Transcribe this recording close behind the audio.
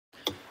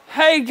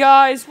Hey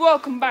guys,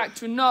 welcome back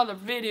to another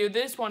video.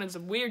 This one is a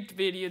weird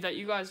video that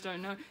you guys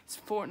don't know. It's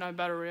a Fortnite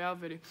Battle Royale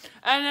video.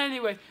 And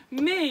anyway,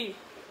 me,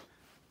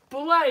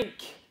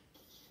 Blake,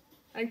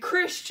 and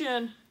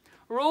Christian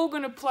are all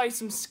gonna play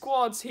some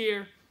squads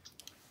here.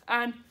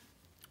 And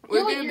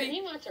we're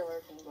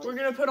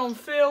gonna put on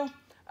Phil,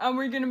 and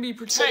we're gonna be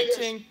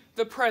protecting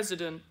the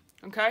president.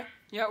 Okay?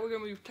 Yeah, we're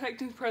gonna be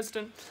protecting the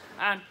president,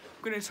 and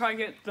we're gonna try and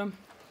get them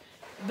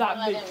that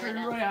victory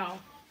royale.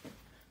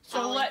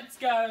 So let's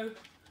go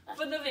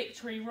for the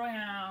victory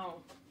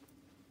royale.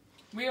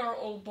 We are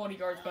all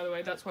bodyguards, by the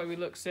way. That's why we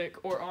look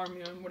sick, or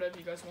army, and whatever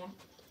you guys want.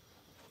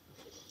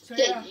 So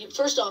yeah.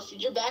 First off,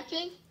 your back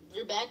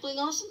bling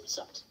awesome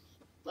sucks.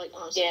 Like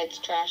honestly. Yeah, it's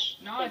trash.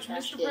 No, it's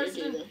Mr.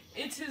 President.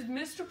 It's his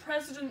Mr.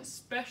 President's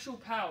special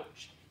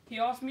pouch. He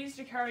asked me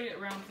to carry it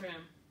around for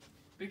him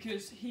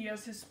because he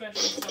has his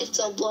special stuff. It's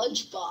a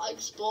lunch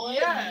box, boy.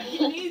 Yeah,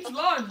 he needs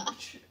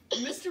lunch.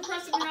 Mr.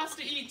 President has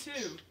to eat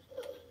too.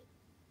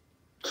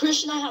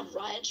 Chris and I have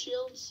riot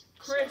shields.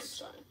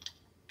 Chris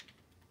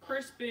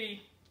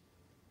B.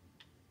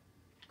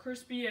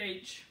 Crispy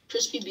H.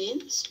 Crispy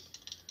beans.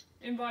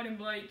 Inviting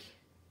Blake.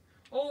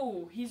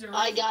 Oh, he's a.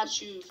 I got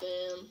you,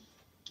 fam.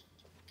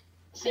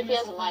 See if he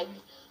has a mic.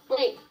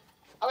 Wait.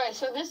 Okay,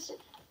 so this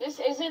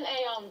isn't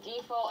a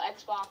default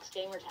Xbox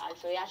gamer tag,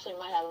 so he actually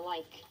might have a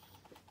mic.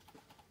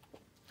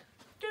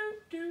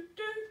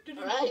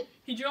 All right.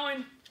 He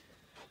joined.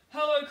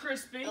 Hello,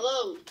 Crispy.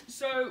 Hello.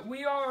 So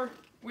we are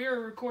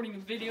recording a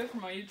video for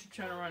my YouTube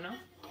channel right now.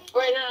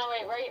 Wait, no,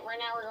 wait. Right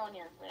now we're going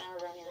here.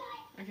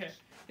 Okay.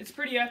 It's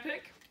pretty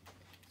epic.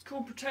 It's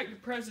called Protect the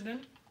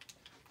President.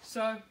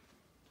 So,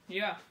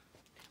 yeah.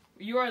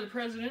 You are the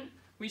president.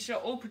 We shall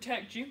all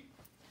protect you.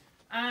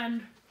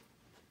 And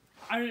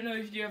I don't know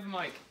if you have a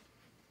mic.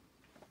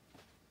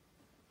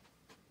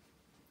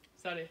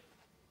 Is that it?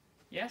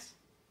 Yes?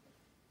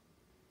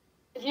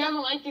 If you have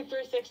a mic, do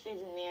 360s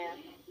in the air.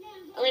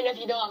 I mean, if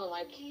you don't have a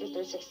mic, do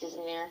 360s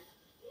in the air.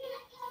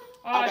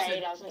 Oh, okay,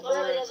 he doesn't.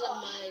 Oh, he doesn't have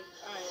a mic.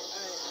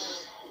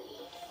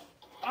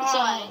 Alright. It's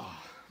alright.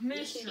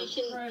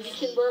 You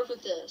can work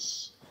with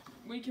this.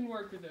 We can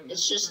work with him.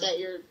 It's just that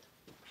you're...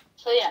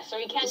 So yeah, so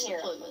he can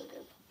hear us.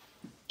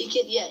 He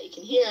can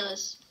hear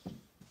us.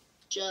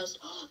 Just...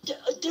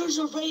 there's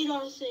a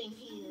radar thing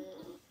here.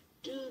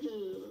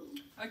 Doo-doo.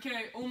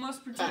 Okay, all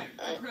must protect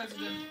the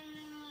president.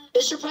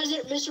 Mr.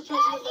 President landed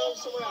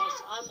somewhere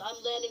else. I'm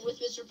landing with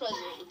Mr.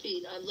 President.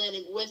 Repeat, I'm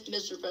landing with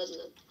Mr.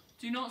 President.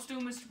 Do not steal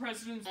Mr.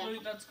 President's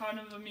loot. That's kind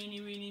of a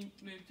meanie-weenie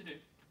move to do.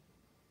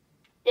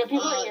 Yeah,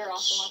 people are here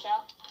also, watch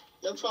out.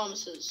 No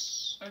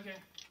promises. Okay.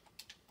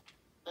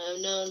 I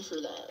am known for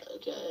that,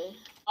 okay?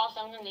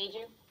 Also, I'm gonna need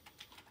you.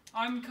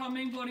 I'm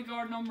coming,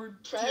 bodyguard number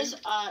 2. Prez,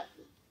 I'm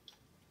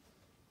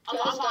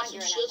got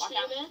some shields for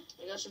you, man.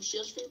 I got some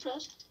shields for you,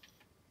 Prez.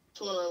 If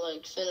you wanna,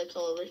 like, finna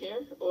come over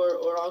here,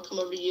 or I'll come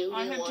over to you.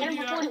 I have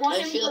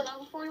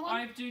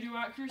doo-doo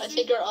accuracy. I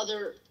think our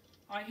other...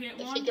 I hit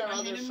one. I think our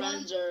other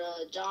friends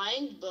are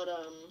dying, but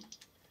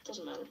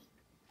doesn't matter.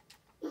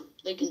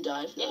 They can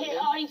die.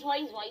 Oh, he's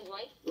white.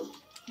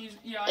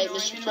 Yeah, I know. I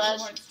hit him with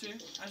whites too.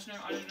 I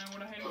don't know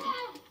what I hit him with.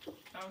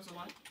 That was a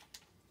lie.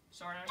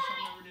 Sorry, I shall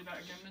never do that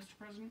again, Mr.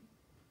 President.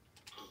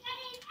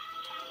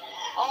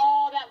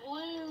 Oh, that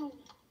blue.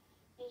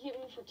 He hit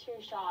me for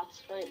 2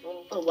 shots. Great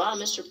blue. Oh wow,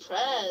 Mr.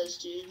 Prez,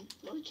 dude.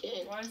 What a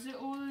king. Why is it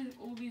all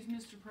these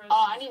Mr. Prez?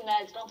 Oh, I need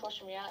meds. Don't push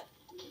him yet.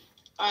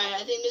 Alright,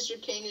 I think Mr.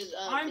 King is,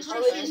 I'm Mr.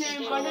 pushing Prez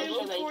him. I hit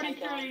him for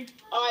 43.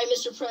 Alright,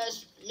 Mr.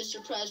 Prez,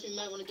 we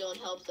might want to go and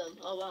help them.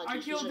 Oh wow, dude,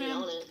 I killed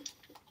him. On it.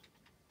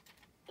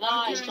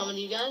 Nice. He's coming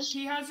to you guys?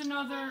 He has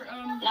another,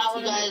 Now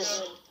we're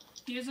guys.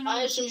 He has another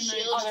I have some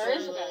shields there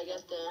is for a I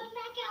got there.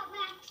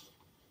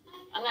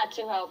 I'm at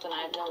 2 health and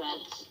I have no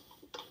meds.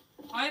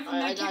 I have a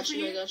medkit for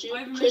you. I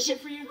have a Christian.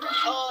 medkit for you,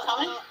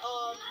 Coming?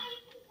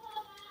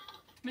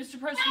 Mr.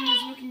 President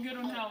is looking good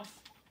on health.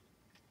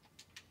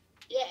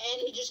 Yeah,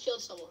 and he just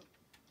killed someone.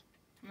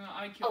 No,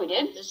 I killed him. Oh,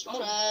 he did? Mr.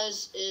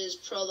 Prez is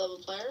pro level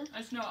player.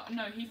 No,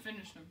 he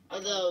finished him.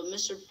 Although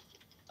Mr.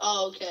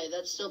 Oh, okay,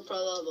 that's still pro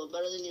level,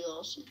 better than you,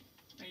 Austin.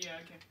 Oh, yeah,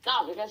 okay.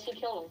 No, because he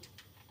killed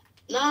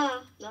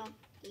him. No,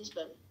 he's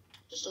better.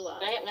 Just a lot.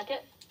 Did I get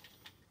medkit?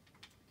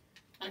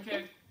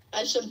 Okay. I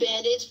have some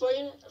band-aids for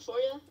you.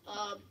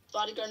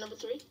 Bodyguard number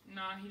 3.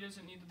 Nah, he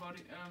doesn't need the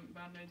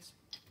band-aids.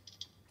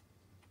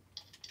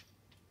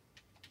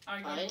 I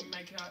got him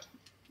make out.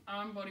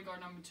 I'm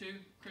bodyguard number 2.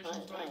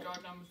 Christian's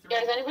bodyguard number 3.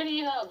 Yeah, does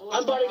anybody blue?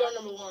 I'm bodyguard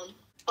number 1.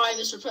 Alright,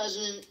 Mr.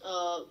 President,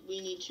 we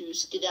need to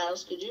skedaddle.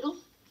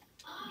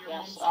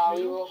 Yes,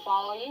 we will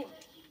follow you.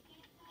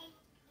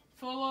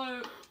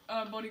 Follow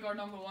bodyguard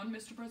number 1,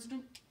 Mr.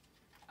 President.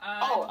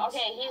 Oh,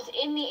 okay, he's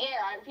in the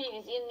air. I repeat,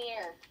 he's in the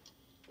air.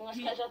 We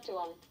must catch up to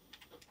him.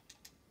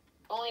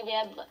 Only if we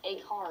have a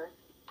car.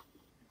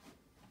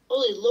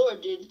 Holy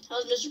lord, dude.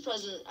 How's Mr.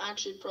 President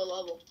actually pro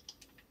level?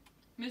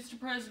 Mr.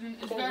 President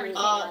is very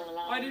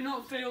I do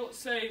not feel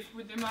safe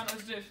with the amount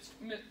of distance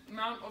Mr.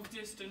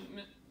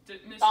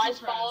 Guys, Prez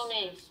follow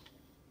me.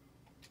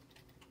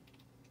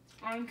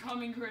 I'm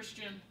coming,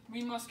 Christian.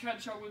 We must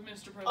catch up with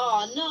Mr. President.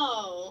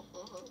 Oh,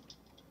 no.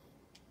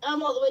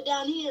 I'm all the way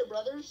down here,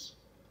 brothers.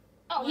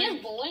 Oh, he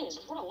has balloons.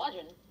 What a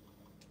legend.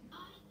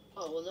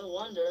 Oh, well, no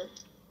wonder.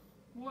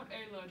 What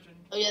a legend.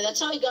 Oh, yeah, that's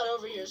how he got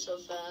over here so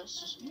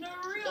fast. No,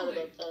 Forgot really?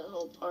 about that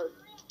whole part.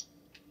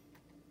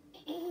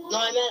 No,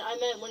 I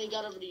meant when he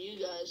got over to you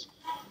guys.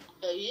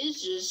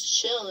 He's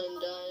just chilling,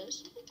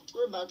 guys.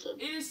 We're about to...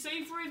 It is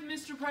safer if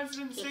Mr.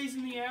 President stays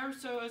in the air,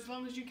 so as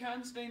long as you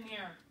can, stay in the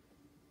air.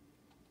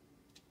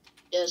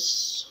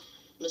 Yes,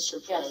 Mr.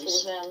 Prez.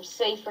 Yes, it is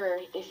safer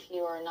if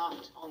you are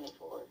not on the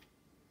floor.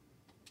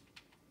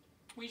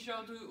 We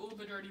shall do all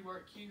the dirty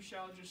work. You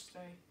shall just stay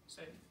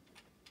safe.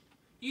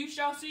 You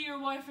shall see your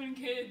wife and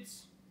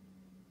kids.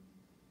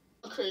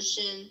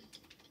 Christian.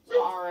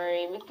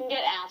 Sorry, we can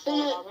get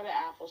apples. I'll go to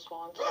apple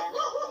spawn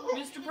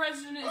today. Mr.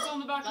 President is on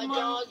the back of My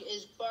dog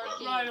is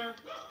barking. rider.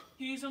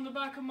 He's on the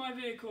back of my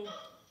vehicle.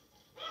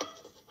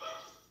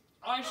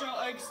 I shall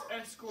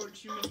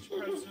escort you, Mr.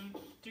 President.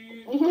 Do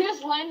you... You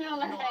just landed on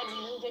their head and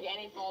you didn't take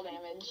any fall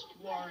damage.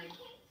 worry.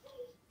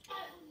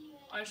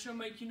 I shall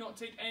make you not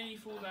take any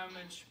full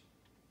damage,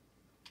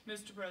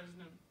 Mr.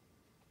 President.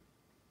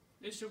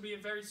 This shall be a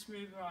very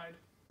smooth ride.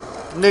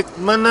 Nick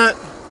Manette.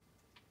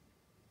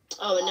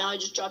 Oh, and now I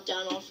just dropped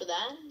down all for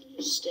that?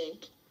 You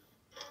stink.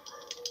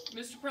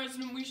 Mr.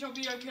 President, we shall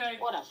be okay.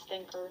 What a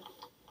stinker.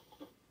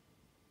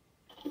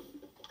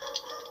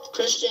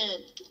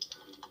 Christian.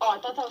 Oh,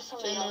 I thought that was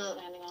somebody else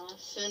landing on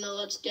us. Finna,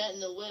 let's get in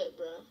the whip,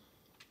 bro.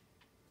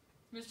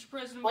 Mr.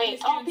 President, wait,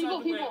 please get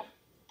people, inside the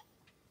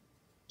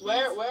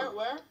whip.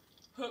 Where?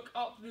 Hook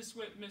up this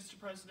whip, Mr.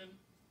 President.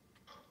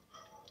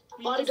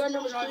 We Bodyguard must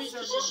number drive 3's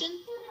circle. position.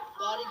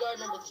 Bodyguard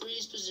number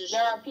 3's position.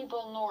 There are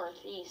people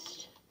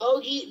northeast.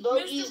 Bogey's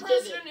Mr.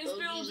 President divot. is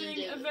Bogey's building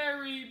divot. a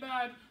very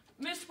bad...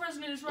 Mr.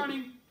 President is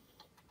running.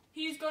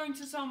 He's going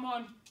to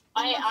someone.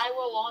 I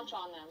will launch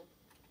on them.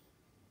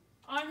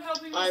 I'm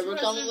helping Mr. Alright, we're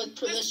President. coming with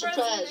Mr. Mr. President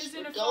Prez. is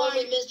in We're a going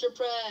fight. with Mr.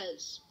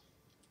 Prez.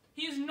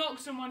 He has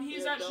knocked someone. He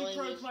is We're actually going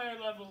pro with- player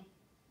level.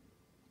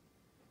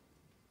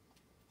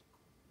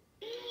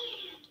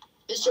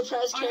 Mr.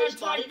 Prez I carries have tagged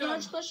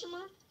bodyguards, them. question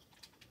mark?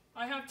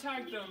 I have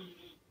tagged them.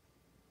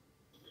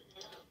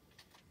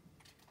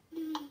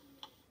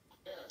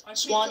 I picked up-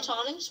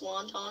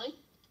 Swan-tawning.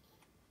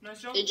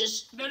 Nice job. They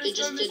just Let did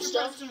us go, Mr.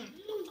 stuff. President.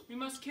 We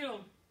must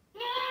kill.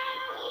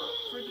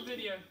 For the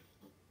video.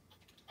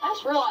 I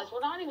just realized we're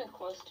not even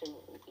close to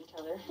each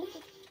other.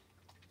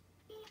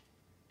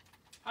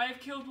 I have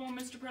killed one,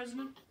 Mr.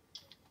 President.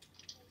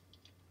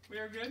 We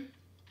are good.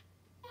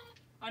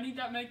 I need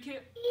that med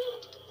kit.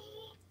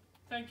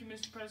 Thank you,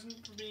 Mr.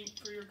 President,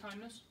 for your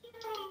kindness.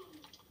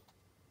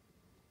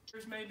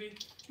 Maybe.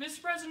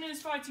 Mr. President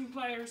is fighting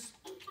players.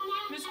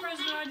 Mr.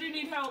 President, I do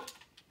need help.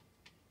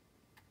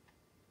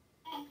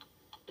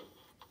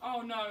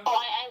 Oh no.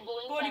 Oh, I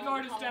believe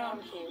Bodyguard is down.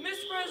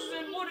 Mr.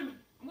 President,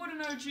 what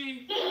an OG.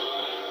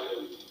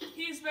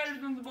 He's better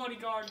than the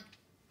bodyguard.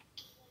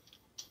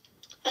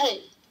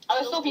 Hey. Are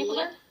there still people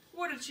there?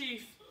 What a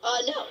chief.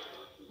 No.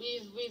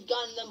 We've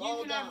gotten them all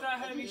You can down. have that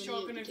heavy other than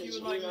shotgun if because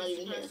you would like, you're not Mr.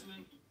 even here.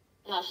 President.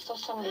 No, there's still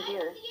somebody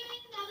here.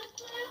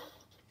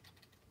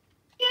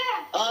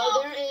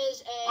 There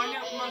is I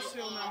got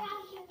muscle now.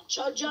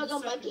 Chug Jug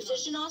on my Second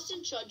position,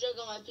 Austin. Chug Jug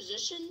on my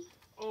position.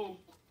 Oh.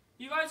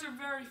 You guys are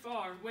very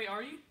far. Wait,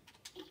 are you?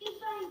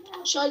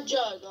 Chug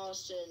Jug,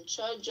 Austin.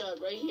 Chug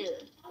Jug, right here.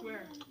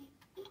 Where?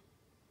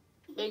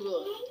 Big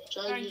boy.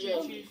 Chug Thank you,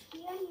 Jug. chief.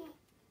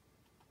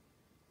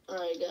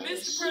 Alright, guys.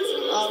 Mr.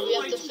 President, We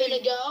have to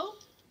wait, finna go.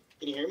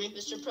 Can you hear me?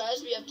 Mr.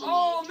 Prez, we have to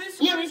Oh, leave. Mr.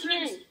 Yeah, we can hear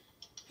President.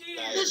 you. He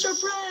Nice. is.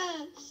 Mr.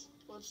 Prez!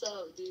 What's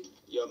up, dude?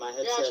 Yo, my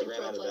actually headset ran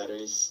pro out of player.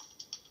 batteries.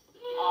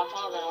 Oh, I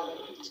thought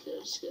about it. It's good,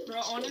 it's good. Bro,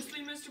 it's good. honestly,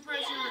 Mr.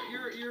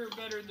 President, you're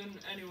better than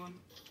anyone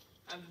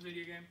at the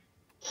video game.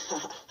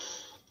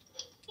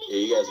 Yeah,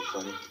 you guys are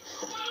funny.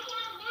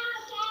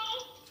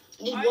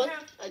 Need I what?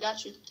 have- I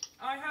got you.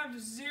 I have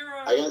 0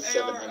 I got AR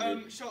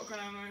 700. shotgun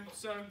ammo,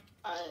 so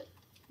Alright.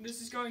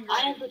 this is going I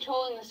am great.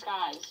 patrolling the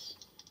skies.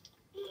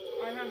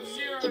 I have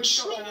 0 Patrol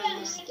shotgun ammo.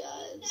 these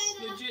guys.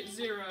 Legit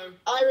 0.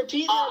 I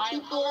repeat, there are I'm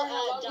people hovering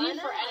at above you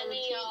diner. for I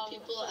enemy, repeat,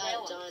 people at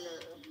surveillance.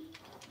 diner.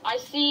 I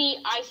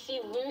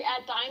see loot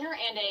at diner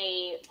and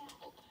a.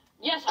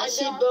 Yes, I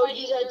see they are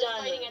bogeys fighting, at they're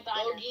diner. fighting at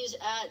diner. Bogeys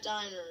at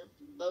diner.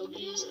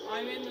 Bogeys.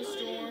 I'm in the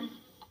storm.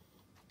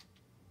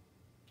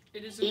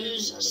 It is a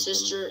Whose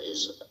sister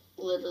is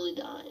literally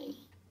dying.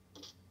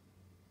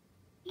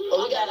 Oh,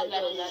 I'm we dead, gotta I'm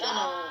dead, go I'm dead.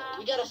 finna.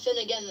 We gotta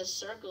finna get in the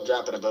circle.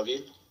 Dropping above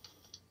you.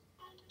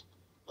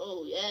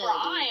 Oh yeah. Bro,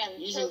 I dude.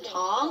 am Using choking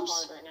comms. so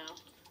hard right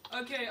now.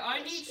 Okay,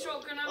 I need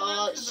shotgun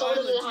ammo because so I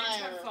does legit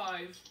higher. have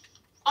 5.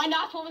 I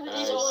knocked one with the Nice.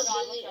 diesel. Someone's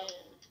God, in the let's air.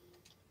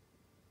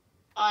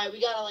 go. Alright,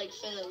 we gotta like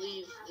finna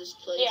leave this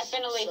place. Yeah,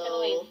 finna leave, so, finna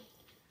leave.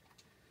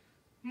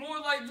 More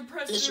like the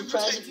president Mr. President,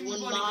 protecting the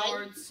wouldn't mind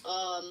bodyguards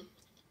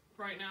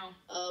right now.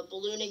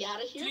 ballooning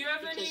out of here. Do you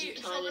have because any you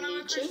kinda shotgun ammo,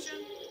 need to.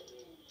 Christian?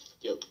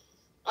 Yep.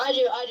 I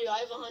do. I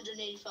have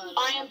 185.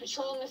 I am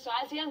patrolling the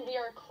sides again. We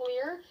are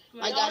clear.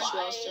 I No, got you,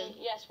 Austin.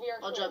 Yes, we are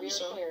I'll clear. drop We you are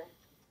some. clear.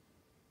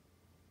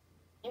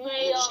 You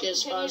may Just get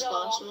as far continue as to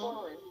walk possible.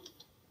 forward.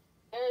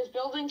 There is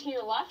building to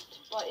your left,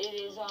 but it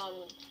is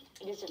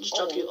Just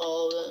drop you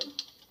all of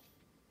it.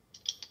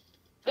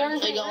 There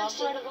is Hey, a go, rift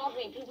Austin. right above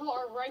me. People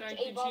are right Thank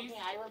you, above Chief. me.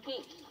 I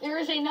repeat, there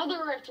is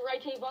another rift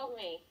right above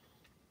me.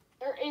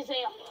 There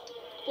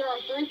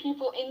are 3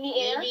 people in the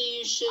air. Maybe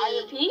you should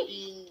I repeat.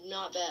 be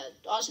not bad.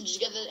 Austin, did you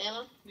get the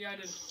ammo? Yeah, I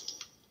did.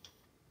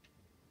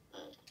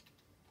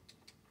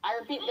 I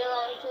repeat, there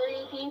are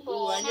 3 people.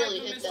 Ooh, I Sniper,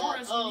 nearly hit Mr. that.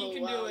 President, Oh, you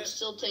can do wow, it. I'm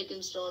still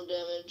taking storm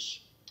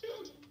damage.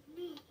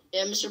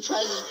 Yeah, Mr.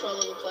 Prez is pro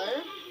level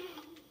player.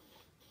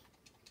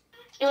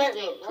 Wait, where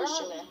Yo, are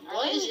Christian, they? Are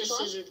what they is in your the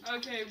storm? sister?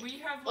 Okay, we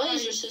have What like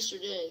is your sister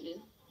doing,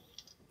 dude?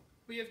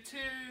 we have 2.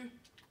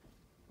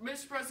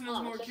 Mr. President has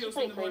Oh, more that's kills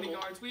pretty than the crazy.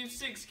 bodyguards. We have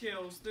 6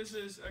 kills. This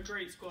is a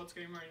great squads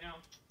game right now.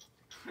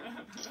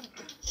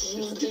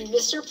 Dude,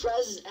 Mr.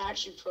 Prez is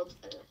actually pro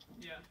player.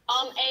 Yeah.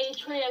 A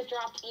tree has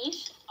dropped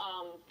east.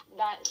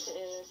 That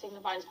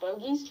signifies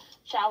bogeys.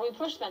 Shall we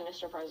push them,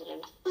 Mr.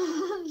 President?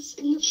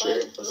 Sure,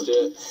 let's do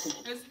it.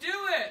 Let's do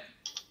it.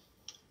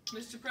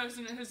 Mr.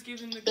 President has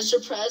given the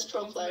Mr. Prez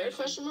pro player? confirmation.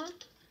 Question mark.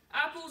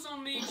 Apples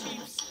on me,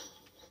 Chiefs.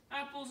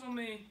 Apples on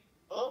me.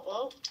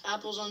 Oh,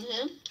 apples on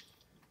him.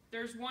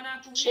 There's 1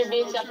 apple Should be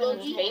here. accepted in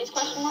the phase?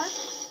 Question mark.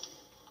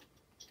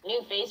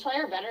 New phase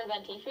player better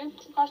than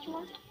Tifu? Question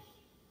mark.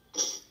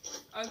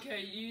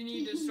 Okay, you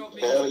need to stop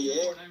being Hell such a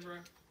yeah. Fortnite,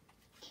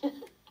 bro.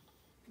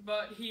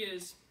 But he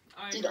is.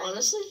 I Dude, agree.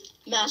 honestly,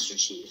 Master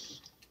Chief.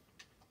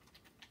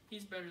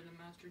 He's better than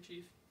Master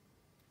Chief.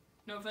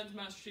 No offense,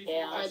 Master Chief.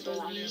 Yeah, I Master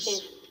believe.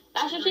 Chief.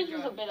 Master Great Chief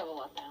was guy. a bit of a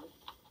letdown.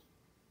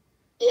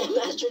 Yeah,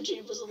 Master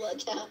Chief was a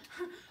letdown.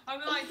 I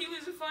mean, like, he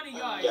was a funny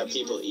guy. Got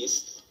He people was-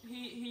 east.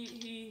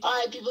 He.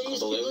 Alright, people east,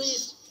 people Balloons.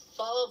 east.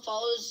 Follow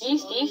his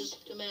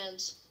East.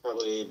 commands.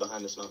 Probably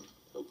behind this mountain.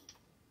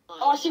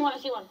 Oh, I see one.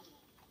 Hit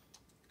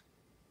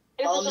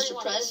it Follow for Mr.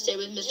 31. Prez, stay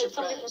with Hit Mr.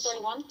 somebody for Prez.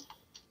 31.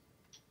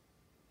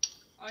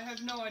 I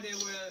have no idea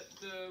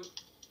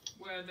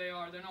where they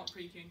are. They're not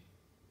peeking.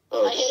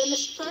 Oh, I hit him,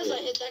 Mr. Prez. shit.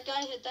 I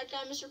hit that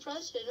guy, Mr.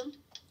 Prez. Hit him.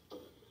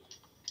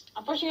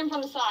 I'm pushing him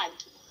from the side.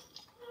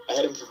 I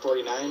hit him for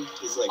 49.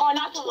 He's like Oh, I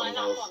knocked one. 20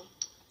 health.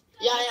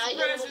 Yeah, I hit him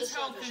with Prez's the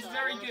health sniper is shot.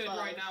 very One good five.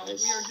 right now.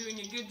 Nice. We are doing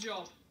a good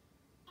job.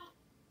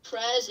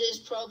 Prez is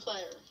pro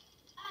player.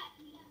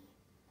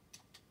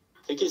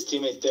 I think his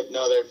teammates dip.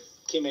 No, their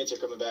teammates are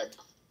coming back.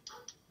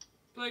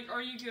 Blake,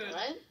 are you good?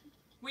 Alright?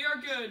 We are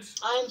good.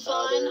 I'm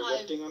fine. They're I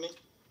rifting on me.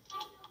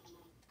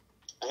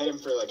 I hit him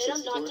for like hit him,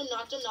 64.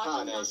 knocked him. Ah,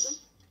 Knocked him. nice.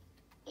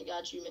 I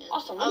got you, man.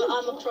 Awesome.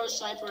 I'm a pro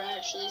sniper,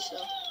 actually, so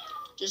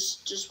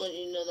just want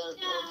you to know that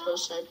I'm a pro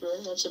sniper.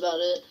 That's about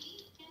it.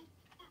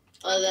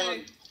 Other than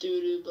Okay.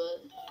 doo-doo,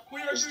 but We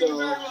are We're doing still-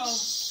 very well.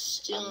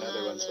 stealing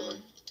Another that, one somewhere.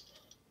 man.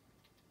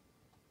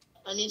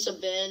 I need some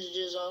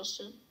bandages,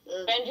 Austin.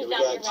 Bandages We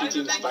down got here. two I have a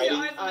teams med kit. fighting.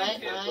 I have a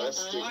med kit. West,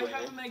 Alright. who's I winning?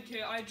 have a med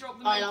kit. I dropped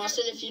the Alright, med kit.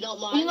 Austin, if you don't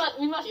We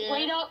mind. must Yeah.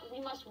 wait up. We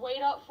must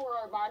wait up for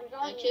our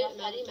bodyguard. Okay, We must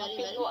have as much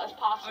Medi. people as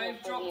possible I've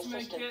for the dropped my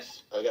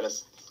assistance. I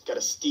got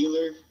a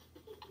stealer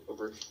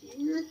over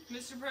here.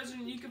 Mr.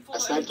 President, you can fall I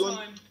at any sniped one.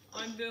 time.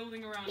 I'm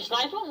building around You you.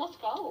 snipe him? Let's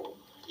go.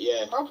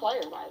 Yeah, Pro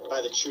player, by the way.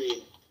 by the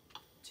tree.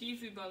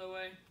 Tifu, by the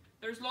way.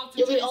 There's lots of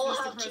Yeah, we trees, all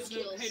Mr. have 2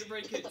 President. kills. Hate to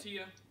break it to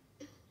you.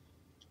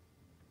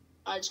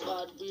 Alright,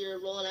 squad, we're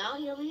rolling out.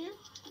 You over here?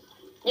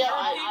 Yeah, There are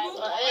I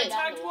people. I- I hey.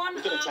 attacked one.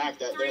 We can attack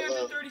that, they're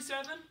low.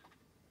 337.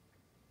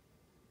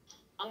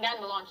 I'm down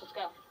to launch. Let's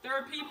go. There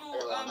are people.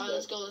 Alright,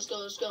 let's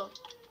go.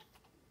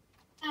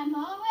 I'm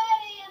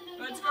already in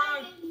the Let's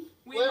go.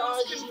 We Where are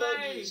must these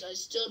convey. bogeys? I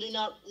still do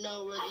not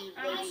know where these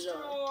And bogeys are.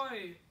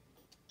 destroy.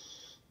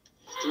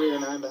 3 or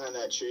 9 behind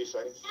that tree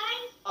fighting.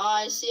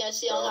 I see. I'll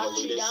Oh, knock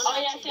you Ludas. down. Oh, knock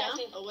yeah, you I down.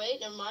 see. Oh, wait,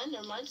 never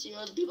mind. See you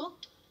other people.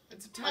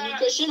 It's On you, attack.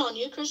 Christian. On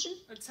you, Christian.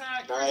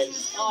 Attack. Alright.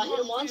 Christian is Oh, I hit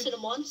him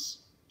wanted. once.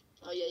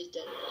 Oh, yeah, he's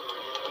dead.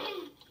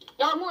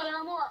 There are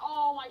more.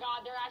 Oh my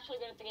god, they're actually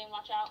good at the game.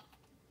 Watch out.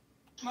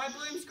 My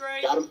bloom's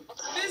great. Got him.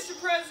 Mr.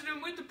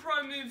 President with the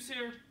pro moves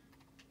here.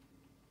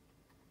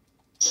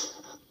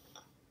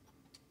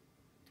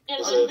 Yeah,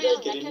 Is there's it a bit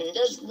of get in a- here?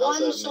 There's Also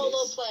one have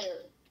solo minis.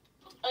 player.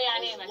 Oh yeah, I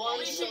need There's my one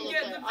We can solo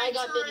get player. the I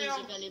got victory biddies on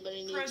if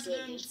anybody needs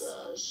Presidents. biddies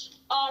for us.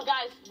 Oh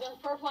guys, the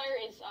pro player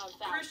is south.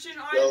 Christian,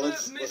 Yo, I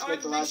let's have make a the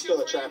big last shield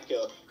kill a for you. trap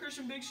kill.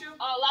 Christian, big shield.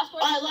 Last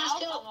player. Alright, is last south.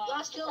 kill. I'm,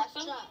 Last kill. suppress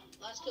him. Trap.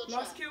 Last kill.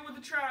 Last Trap. kill with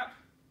the trap.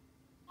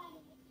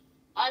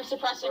 I'm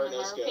suppressing Or him. no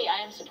I skill. repeat, I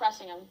am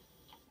suppressing him.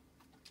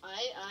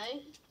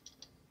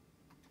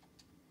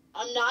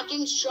 I'm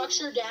knocking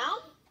structure down.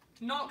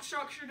 Knock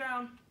structure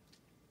down.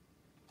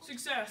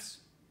 Success.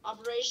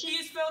 Operation. He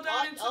has fell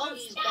down into the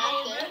he's back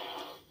lower there. bit.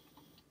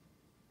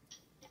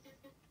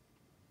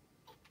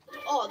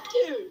 Oh,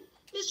 dude,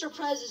 Mr.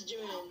 Prez is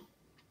doing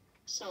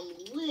some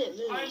lit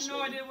moves. I have no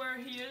man. idea where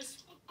he is.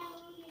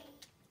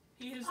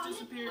 He has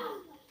disappeared.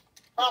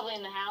 Probably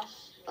in the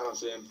house. I don't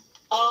see him.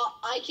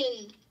 I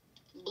can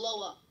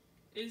blow up.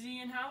 Is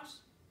he in house?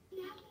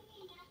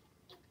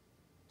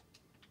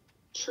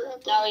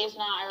 Trap. No, he's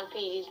not. I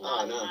repeat, he's not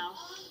Oh, in the no.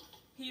 house.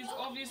 He has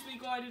obviously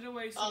glided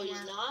away Oh, somewhere.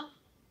 he's not.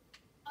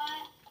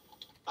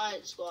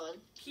 Alright, squad.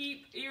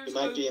 Keep ears You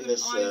might open, be in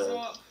this, eyes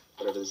up.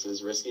 whatever this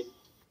is, risky.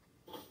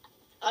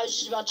 I was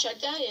just about to check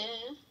that.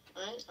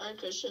 Yeah. Alright,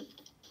 Christian.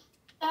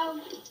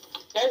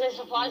 There's a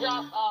supply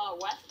drop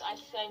west. I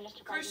say,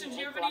 Mr. Christian, President. do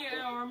you have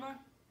any armor?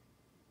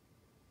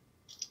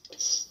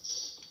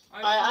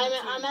 Alright,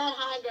 I'm at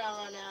high ground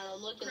right now.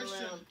 I'm looking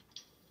Christian. around.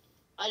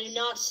 I do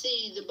not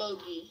see the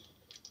bogey.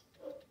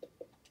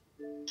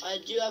 I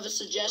do have a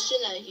suggestion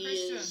that he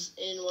is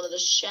in one of the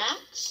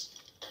shacks.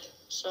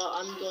 So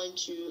I'm going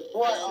to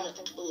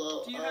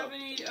blow Do you have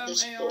any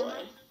this AR? boy.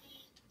 Wait.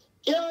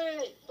 Yeah,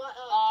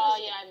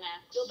 I'm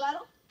max. You'll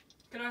battle?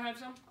 Can I have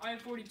some? I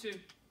have 42.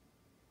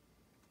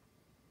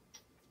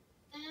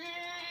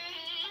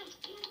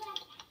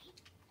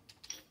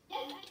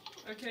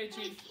 Okay,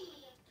 Chief.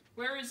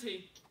 Where is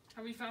he?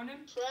 Have we found him?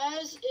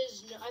 Prez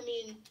is,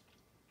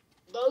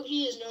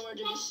 Bogey is nowhere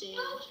to be seen.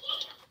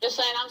 Just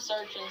saying, I'm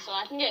searching, so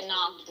I can get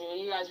knocked, dude.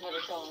 You guys better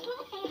kill him.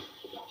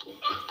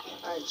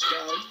 Alright, squad.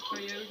 Oh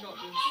yeah, we got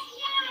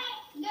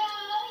this.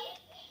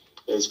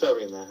 Yeah, he's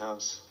probably in that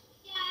house.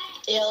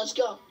 Yeah, let's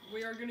go.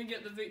 We are gonna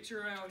get the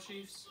victory Royale,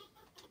 Chiefs.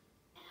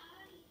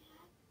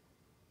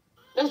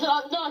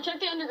 No, check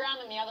the underground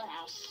in the other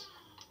house.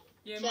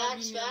 Yeah, Facts,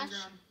 maybe in the facts.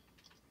 underground.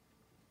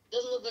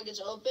 Doesn't look like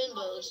it's open,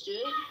 but let's do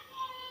it.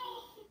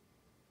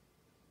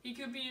 He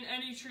could be in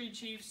any tree,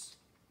 Chiefs.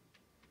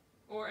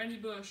 Or any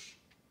bush.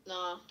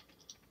 Nah.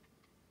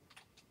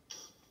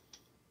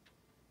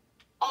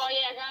 Oh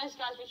yeah, guys,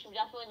 we should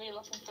definitely be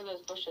looking for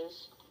those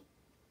bushes.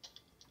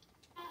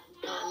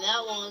 Not in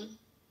that one.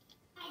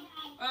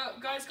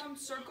 Guys, come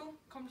to circle.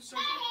 Come to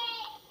circle.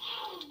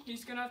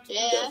 He's gonna have to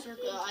Yeah, come to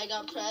circle. I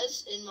got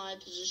Prez in my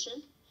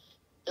position.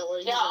 Don't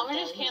worry, Yeah, he's I'm not gonna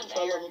just done. camp He's a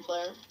there. level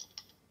player.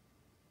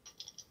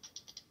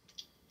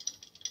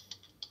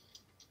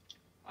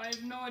 I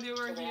have no idea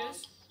where he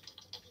is.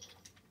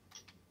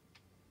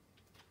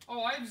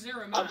 Oh, I have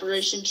 0 maps.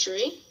 Operation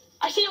Tree.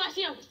 I see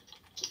him.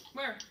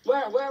 Where?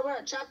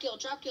 Where? Trap kill.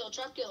 Do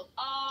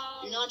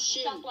not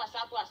shoot. Southwest.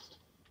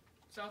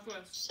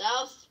 Southwest.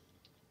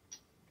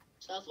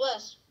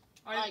 Southwest.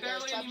 I have Alright, guys,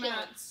 barely top any kill.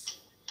 mats.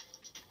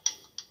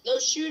 No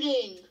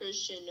shooting,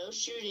 Christian. No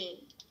shooting.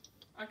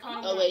 I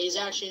can't. Oh wait, he's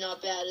actually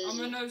not bad, is I'm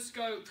he? a no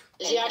scope.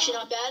 Is he actually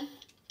not bad?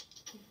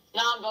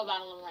 No, I'm go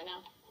battling him right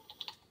now.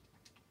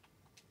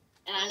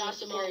 And I know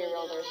superior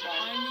roller, so.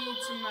 I need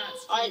some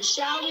mats. Alright,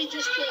 shall we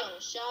just kill?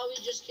 No.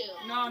 Yeah, just kill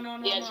him. Or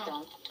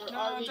No,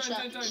 are we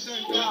trapped?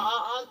 don't.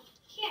 No,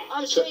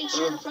 I'm staying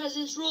true to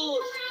President's rules.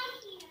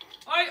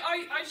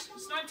 I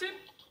sniped him.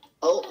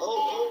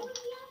 Oh.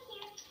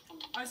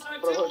 I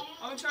sniped him.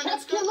 I'm gonna try to Kill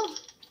scope. him.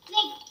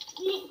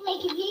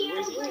 Like if you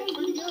Where's he at?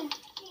 Where'd he go?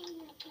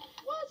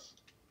 What?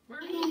 Where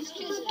This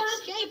kid's an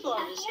escape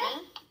artist,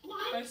 man.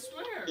 I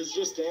swear. He's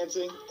just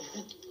dancing.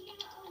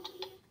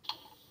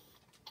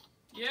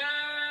 Yeah.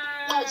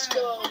 Let's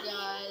go,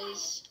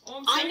 guys. All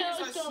I'm I saying know is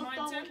I it's gonna sniped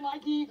come him. with my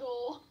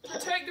deagle.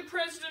 Protect the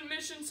president.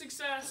 Mission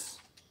success.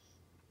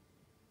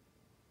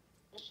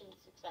 Mission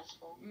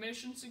successful.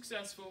 Mission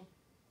successful.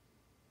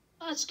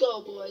 Let's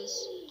go,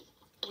 boys.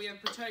 We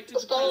have protected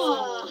Let's the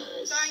go. president.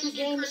 Good Thank you,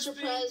 game, Mr.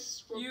 Crispy.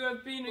 Prez. You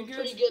have been a We're good,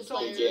 pretty good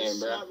soldier. players. game,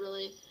 bro. Not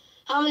really.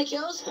 How many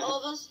kills? All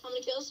of us? How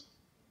many kills?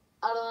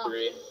 I don't know.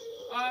 3.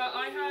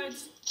 I had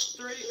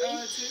 2.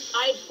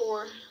 I had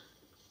 4.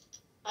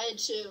 I had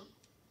 2.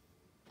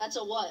 That's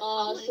a what?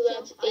 So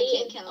that's I 8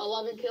 can't and count.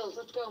 11 kills.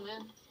 Let's go,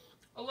 man.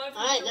 11.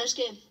 Alright, kills. next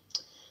game.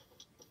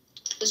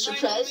 Mr. Thank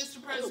Prez,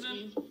 you, Mr.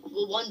 President. we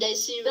will one day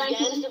see you Thank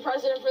you, again. Mr.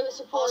 President, for the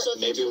support. Also,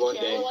 thanks Maybe for one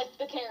the day. carry. We're like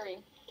the carry.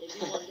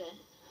 Maybe one day.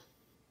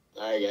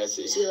 Alright, guys,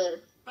 see See you later.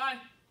 Bye.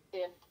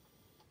 Yeah.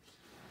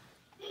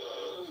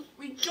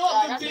 We got the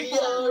Alright, victory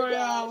so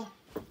royale.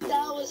 That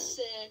was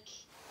sick.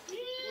 We'll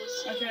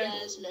see Okay. you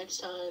guys next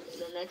time in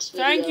the next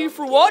video. Thank you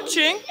for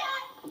watching.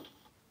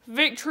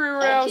 Victory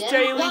Royale's yeah.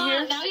 daily No,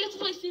 here. now you have to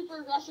play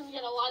super aggressive and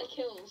get a lot of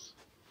kills.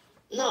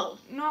 No,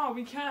 No,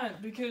 we can't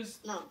because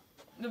no.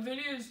 the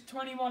video is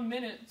 21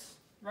 minutes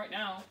right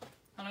now,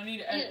 and I need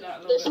to edit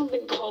that a There's little bit.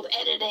 something called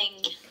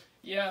editing.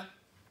 Yeah.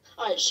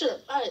 Alright, sure.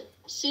 Alright,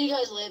 see you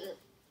guys later.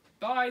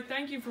 Bye.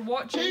 Thank you for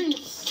watching.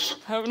 Peace.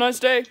 Have a nice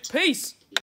day. Peace.